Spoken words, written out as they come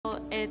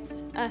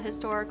It's a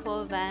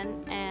historical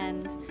event,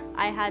 and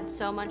I had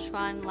so much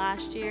fun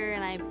last year,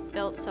 and I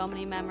built so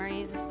many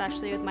memories,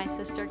 especially with my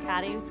sister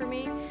caddying for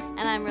me, and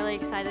I'm really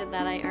excited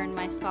that I earned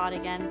my spot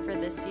again for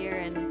this year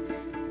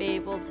and be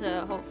able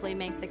to hopefully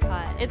make the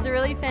cut. It's a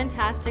really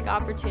fantastic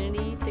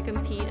opportunity to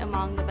compete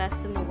among the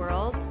best in the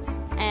world,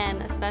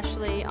 and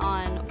especially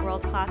on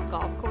world-class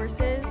golf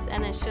courses,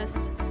 and it's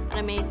just an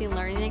amazing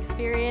learning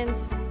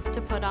experience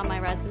to put on my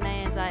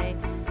resume as I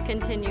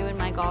continue in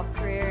my golf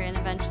career and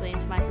eventually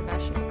into my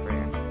professional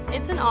career.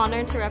 It's an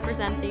honor to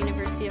represent the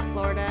University of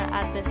Florida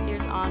at this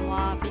year's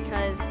ANWA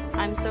because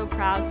I'm so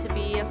proud to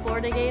be a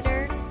Florida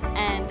Gator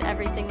and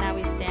everything that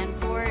we stand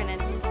for, and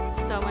it's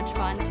so much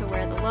fun to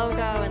wear the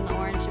logo and the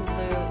orange and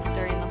blue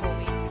during